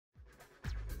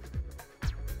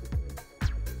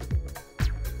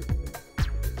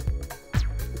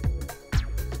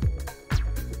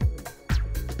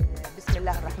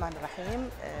الله الرحمن الرحيم.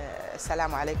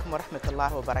 السلام عليكم ورحمة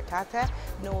الله وبركاته.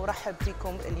 نرحب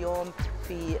فيكم اليوم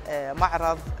في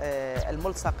معرض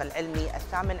الملصق العلمي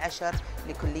الثامن عشر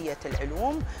لكلية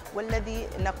العلوم، والذي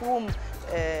نقوم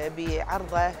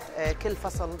بعرضه كل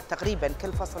فصل تقريبا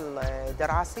كل فصل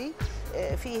دراسي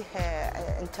فيه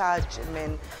إنتاج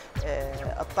من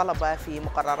الطلبة في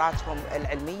مقرراتهم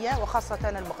العلمية وخاصة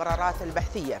المقررات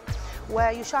البحثية.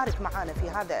 ويشارك معنا في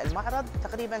هذا المعرض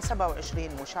تقريبا 27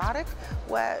 مشارك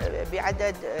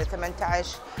وبعدد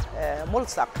 18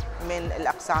 ملصق من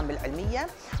الأقسام العلمية،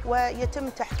 ويتم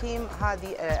تحكيم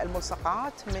هذه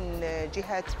الملصقات من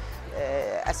جهة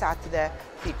أساتذة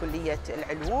في كلية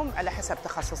العلوم على حسب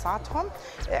تخصصاتهم.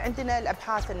 عندنا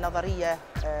الأبحاث النظرية،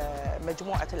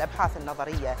 مجموعة الأبحاث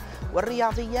النظرية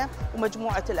والرياضية،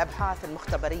 ومجموعة الأبحاث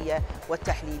المختبرية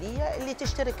والتحليلية اللي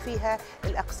تشترك فيها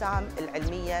الأقسام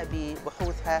العلمية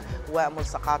ببحوثها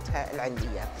وملصقاتها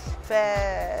العلمية.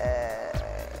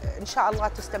 إن شاء الله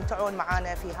تستمتعون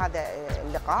معنا في هذا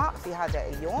اللقاء في هذا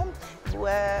اليوم،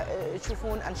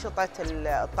 وتشوفون أنشطة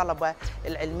الطلبة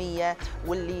العلمية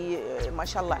واللي ما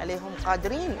شاء الله عليهم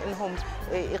قادرين أنهم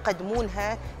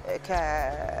يقدمونها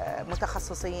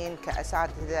كمتخصصين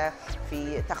كأساتذة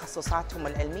في تخصصاتهم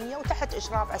العلمية وتحت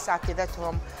إشراف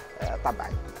أساتذتهم طبعا.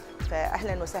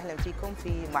 فأهلا وسهلا فيكم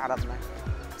في معرضنا.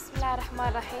 بسم الله الرحمن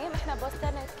الرحيم. احنا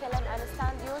بوسترنا نتكلم عن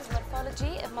ستاند يوز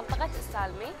مورفولوجي بمنطقة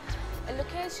العلمي.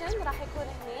 اللوكيشن راح يكون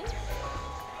هني،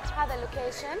 هذا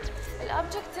اللوكيشن.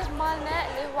 الاوبجكتيف مالنا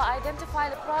اللي هو ايدنتيفاي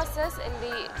البروسيس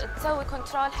اللي تسوي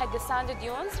كنترول حق الساند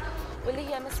ديونز، واللي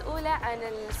هي مسؤولة عن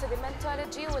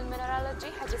السيديمنتولوجي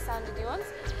والمينرالوجي حق الساند ديونز.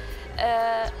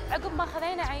 عقب ما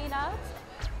خذينا عينات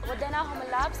وديناهم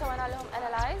اللاب سوينا لهم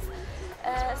انالايز.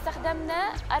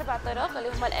 استخدمنا 4 طرق اللي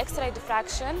هم الاكس راي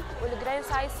ديفراكشن والجرين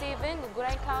سايز سيفنج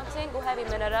والجرين كاونتنج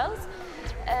وهيفي مينرالز،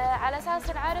 على اساس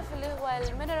نعرف اللي هو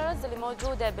المينرالز اللي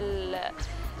موجوده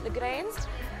بالجرينز.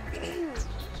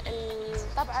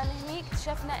 طبعا هني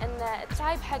اكتشفنا ان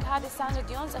التايب حق هذه الساند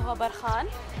ديونز هو برخان،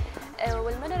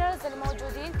 والمينرالز اللي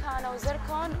موجودين كانوا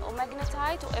زركون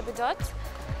وماجنتايت وابيدوت.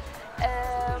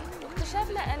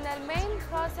 واكتشفنا ان المين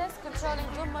بروسيس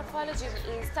كنترولينج دون مورفولوجي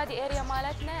الستدي اريا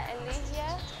مالتنا اللي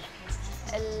هي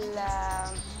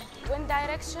wind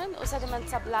direction و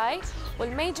sediment supply،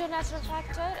 والميجر natural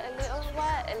factor اللي هو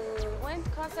wind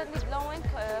constantly blowing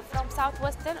from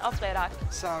southwestern of Iraq.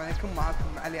 السلام عليكم،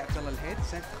 معكم علي عبد الله الهيد.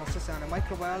 تخصصي انا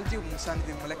مايكروبيولوجي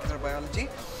ومساندي مولكيولر بيولوجي،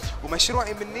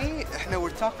 ومشروعي مني احنا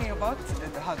we're talking about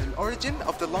هذا الاوريجن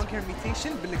اوف ذا لونج هير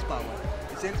ميوتيشن بالقطاوه.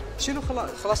 زين شنو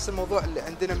خلاص الموضوع اللي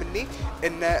عندنا مني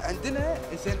ان عندنا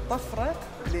زين طفره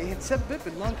اللي هي تسبب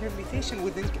اللونج هير ميوتيشن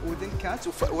وذن كاتس،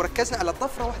 وركزنا على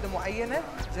طفره واحده معينه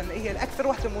زين هي الاكثر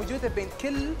واحده موجوده بين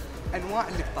كل انواع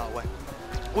القطاوه.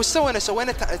 وش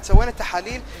سوينا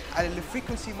تحاليل على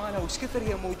الفريكونسي مالها وش كثر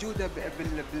هي موجوده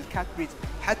بالكات بريد،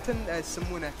 حتى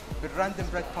يسمونه بالراندوم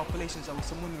بريد بوبوليشنز او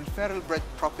يسمونه بالفيرال بريد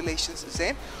بوبوليشنز.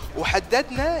 زين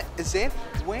وحددنا زين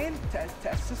وين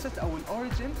تاسست او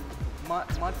الاوريجن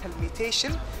مالت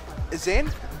الميوتيشن زين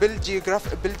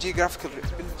بالجيوغرافيكال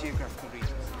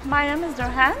regions. My name is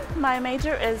Nurhan. My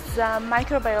major is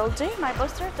microbiology. My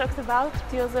poster talks about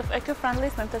the use of eco-friendly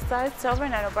synthesized silver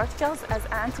nanoparticles as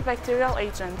an antibacterial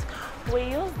agent.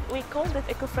 We called it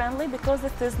eco-friendly because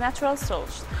it is natural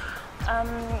source.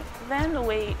 Then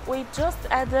we just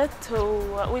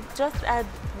add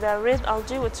the red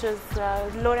algae, which is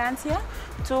Laurentia,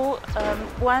 to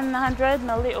 100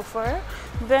 milli of water.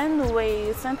 Then we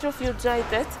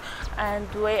centrifugate it, and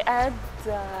we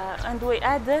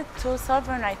add it to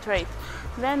silver nitrate.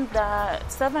 Then the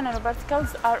silver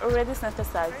nanoparticles are already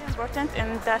synthesized. Very important in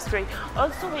industry.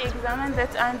 Also, we examined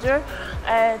it under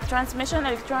transmission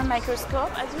electron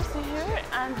microscope. As you see here,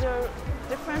 under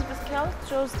different scales,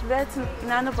 shows that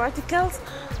nanoparticles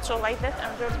show like that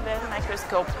under the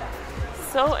microscope.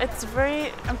 So it's very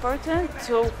important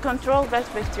to control that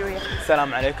bacteria.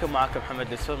 السلام عليكم، معكم محمد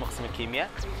للسور من قسم الكيمياء.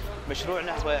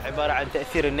 مشروعنا هو عبارة عن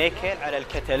تأثير النيكل على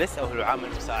الكاتاليست أو العامل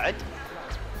المساعد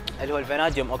اللي هو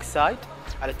الفاناديوم أوكسايد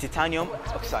على التيتانيوم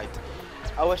أوكسايد.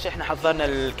 أول شيء احنا حضرنا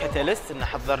الكاتاليست، إن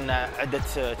حضرنا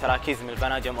عدة تراكيز من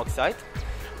الفاناديوم أوكسايد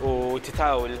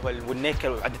والنيكل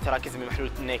وعدة تراكيز من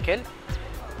محلول النيكل،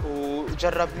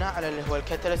 وجربنا على اللي هو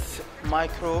الكاتاليست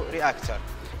مايكرو رياكتور.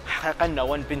 حققنا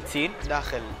 1 بنتين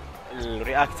داخل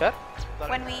الرياكتور.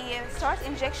 When we start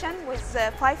injection with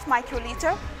 5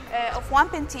 microliter of 1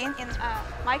 pentene in a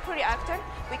microreactor,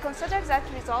 we consider that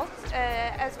result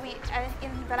as we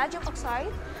in vanadium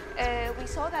oxide. We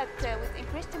saw that with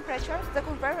increased temperature, the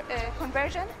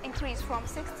conversion increased from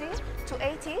 60 to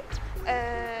 80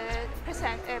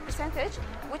 percentage,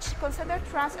 which considered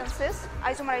trans and cis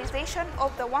isomerization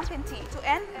of the 1 pentene to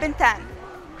N pentane.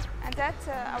 And that's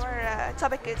our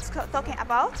topic is talking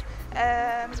about.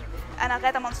 أنا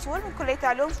غادة منصور من كلية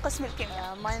العلوم قسم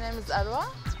الكيمياء. My name is Arwa.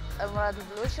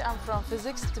 I'm from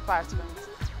physics department.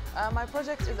 My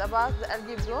project is about the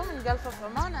algae bloom in Gulf of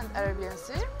Oman and Arabian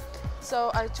Sea.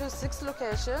 So I choose 6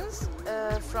 locations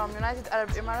from United Arab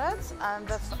Emirates and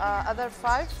the other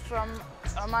 5 from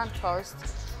Oman coast.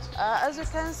 As you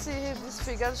can see, this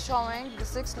figure showing the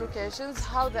 6 locations,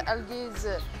 how the algae is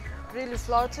really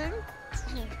floating.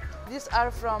 These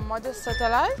are from modest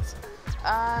satellites,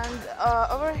 and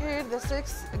over here the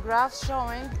 6 graphs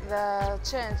showing the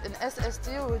change in SST,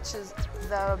 which is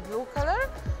the blue color,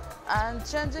 and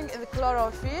changing in the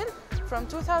chlorophyll from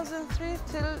 2003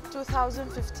 till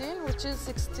 2015, which is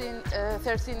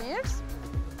 13 years.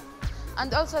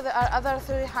 And also there are other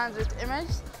 300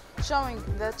 images showing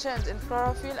the change in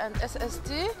chlorophyll and SST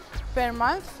per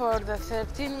month for the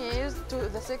 13 years to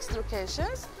the 6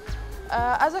 locations.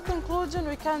 As a conclusion,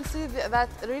 we can see that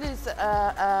really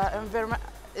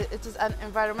it is an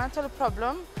environmental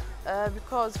problem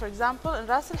because, for example, in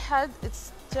Ras Al Had,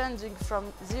 it's changing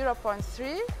from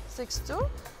 0.362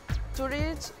 to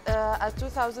reach at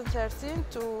 2013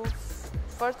 to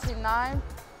 49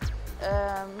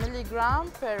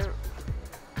 milligram per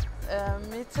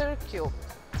meter cube.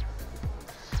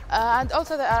 And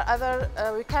also there are other,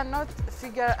 we cannot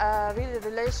figure a real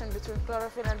relation between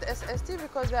chlorophyll and SST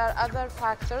because there are other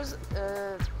factors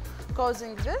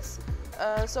causing this.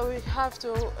 So we have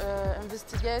to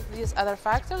investigate these other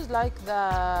factors like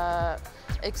the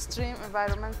extreme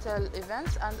environmental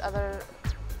events and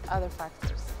other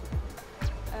factors.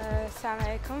 السلام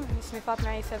عليكم، اسمي فاطمة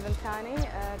عيسى بن ثاني،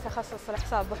 تخصص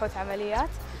الإحصاء بحوث عمليات.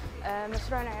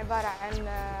 مشروعنا عبارة عن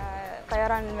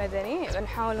الطيران المدني،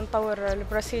 نحاول نطور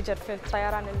البروسيجر في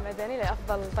الطيران المدني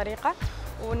لأفضل طريقة،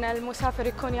 وأن المسافر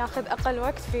يكون ياخذ أقل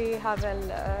وقت في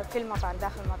المطار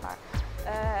داخل المطار.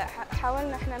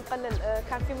 حاولنا احنا نقلل،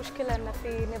 كان في مشكلة أن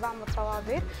في نظام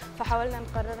الطوابير، فحاولنا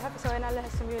نقررها فسوينا لها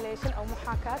سيميوليشن أو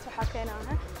محاكاة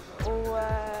وحكيناها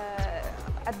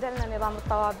وعدلنا نظام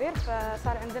الطوابير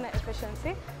فصار عندنا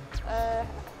efficiency.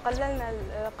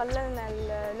 قللنا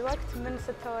الوقت من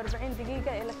 46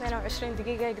 دقيقة إلى 22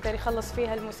 دقيقة يقدر يخلص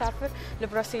فيها المسافر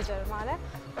البروسيجر ماله،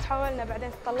 وحاولنا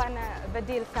بعدين طلعنا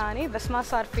بديل ثاني بس ما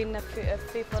صار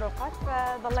في فروقات،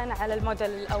 فظلينا على الموديل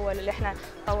الأول اللي احنا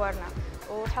طورناه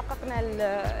وحققنا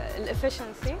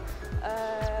الافشنسي.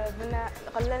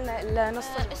 قللنا إلى نص.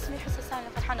 اسمي حساسان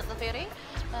فرحان الظفيري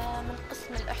من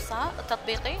قسم الإحصاء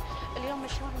التطبيقي. اليوم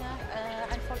مشروعنا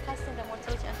عن forecasting the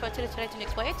mortality and fertility rate in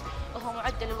الكويت، وهو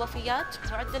معدل الوفيات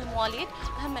ومعدل المواليد،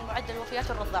 أهم معدل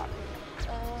الوفيات الرضاع.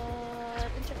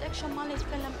 الانترودكشن مالي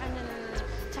يتكلم عن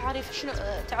تعريف شنو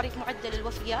تعريف معدل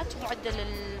الوفيات ومعدل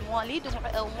المواليد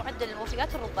ومعدل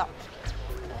الوفيات الرضاع.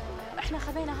 احنا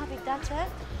خذينا هذه الداتا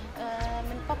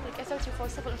من Public Authority for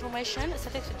Civil Information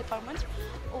Statistics Department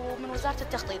ومن وزارة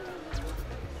التخطيط،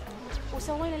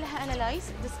 وسوينا لها انالايز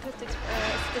statistics.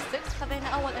 خذينا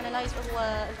اول انالايز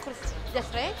هو الكروث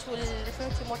ديث ريت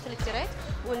والفيرتي مورتاليتي ريت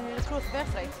والكروث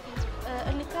بيرث ريت.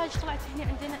 النتائج طلعت هنا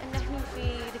عندنا ان احنا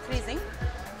في ديكريزنج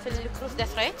في الكروث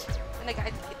ديث ريت، انه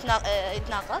قاعد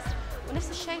يتناقص،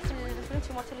 ونفس الشيء في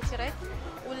الفيرتي مورتاليتي ريت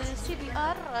والسي بي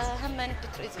ار هم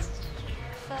ديكريزنج.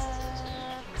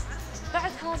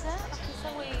 بعد هذا راح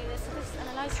نسوي statistics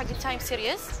analysis حق التايم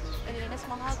سيريز اللي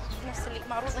نفس اللي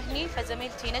معروضه هني،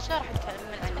 فزميلتي نشا راح تكلم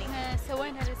عنه. احنا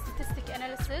سوينا الستاتستيك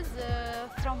اناليسيز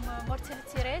فروم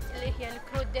مورتاليتي ريت اللي هي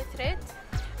الكروث ديث ريت.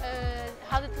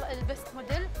 هذا البست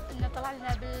موديل انه طلع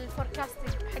لنا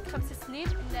بالفوركاستنج حق 5 سنين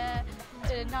انه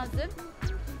نازل.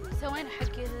 سوينا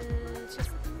حق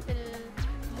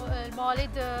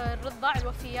المواليد الرضع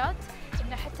الوفيات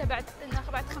انه حتى بعد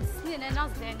 5 سنين انه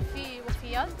نازله يعني في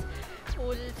وفيات.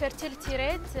 والفيرتيليتي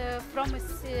ريت فروم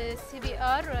السي بي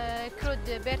ار كرود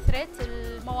بيرث ريت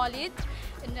المواليد،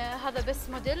 ان هذا بس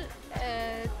موديل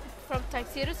فروم تايم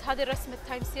سيريز. هذه رسمه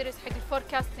تايم سيريز حق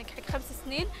الفوركاستنج حق 5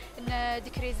 سنين انه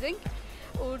ديكريزنج.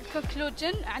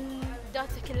 والكونكلوجن عن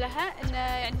الداتا كلها انه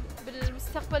يعني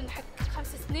بالمستقبل حق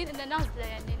 5 سنين انه نازله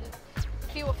يعني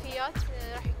في وفيات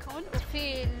راح يكون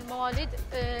وفي المواليد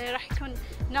راح يكون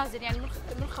نازل يعني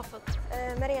منخفض.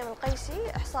 مريم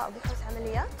القيسي، إحصاء بحوث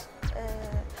عمليات.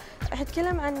 راح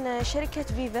نتكلم عن شركة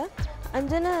فيفا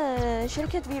عندنا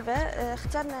شركة فيفا،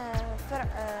 اخترنا فرع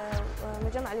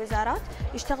مجمع الوزارات،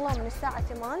 يشتغلون من الساعة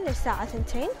 8 للساعة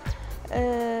 2.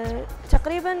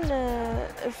 تقريبا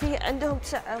في عندهم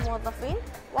 9 موظفين،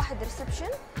 1 ريسبشن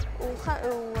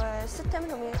و6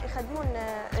 منهم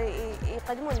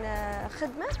يقدمون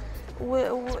خدمة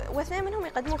و2 منهم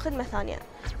يقدمون خدمة ثانية.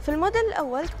 في الموديل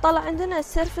الأول طلع عندنا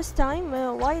السيرفس تايم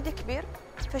وايد كبير،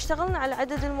 فاشتغلنا على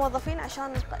عدد الموظفين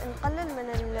عشان نقلل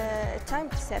من التايم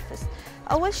في السيرفس.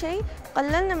 أول شيء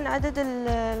قللنا من عدد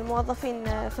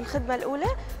الموظفين في الخدمة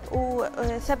الأولى،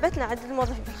 وثبتنا عدد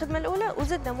الموظفين في الخدمة الأولى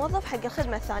وزدنا موظف حق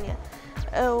الخدمة الثانية.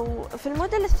 وفي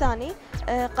الموديل الثاني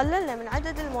قللنا من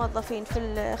عدد الموظفين في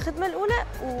الخدمة الأولى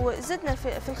وزدنا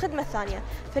في الخدمة الثانية،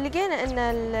 فلقينا أن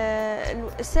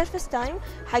السيرفس تايم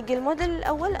حق الموديل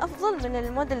الأول أفضل من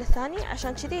الموديل الثاني،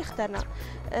 عشان كذي اخترنا.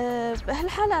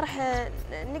 بهالحالة راح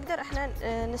نقدر احنا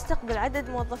نستقبل عدد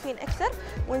موظفين أكثر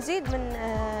ونزيد من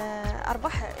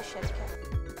أرباح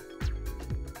الشركة.